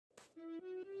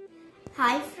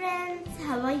Hi friends,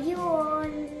 how are you all?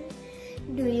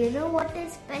 Do you know what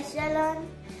is special on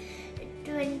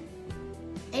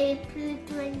April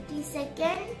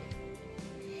 22nd?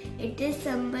 It is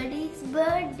somebody's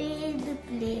birthday, the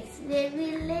place where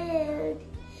we lived.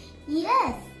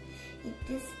 Yes,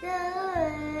 it is the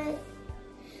Earth.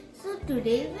 So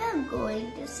today we are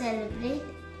going to celebrate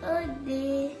Earth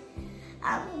Day.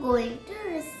 I'm going to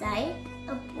recite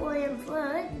a poem for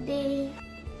Earth Day.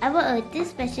 Our earth is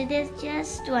special, there's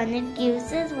just one. It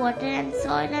gives us water and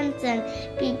soil and sun.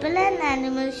 People and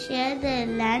animals share their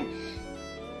land.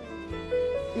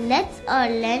 Let's all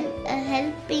lend a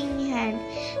helping hand.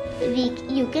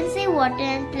 You can save water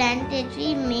and plant a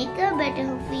tree. Make a better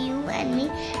home for you and me.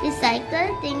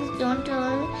 Recycle things, don't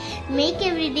throw. Make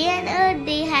every day an Earth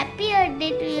Day. Happy Earth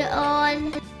Day to you all.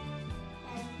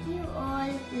 Thank you all.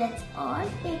 Let's all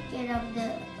take care of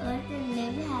the earth and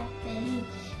live happily.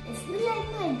 If you like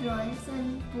my drawings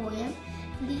and poem,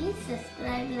 please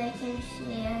subscribe, like and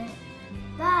share.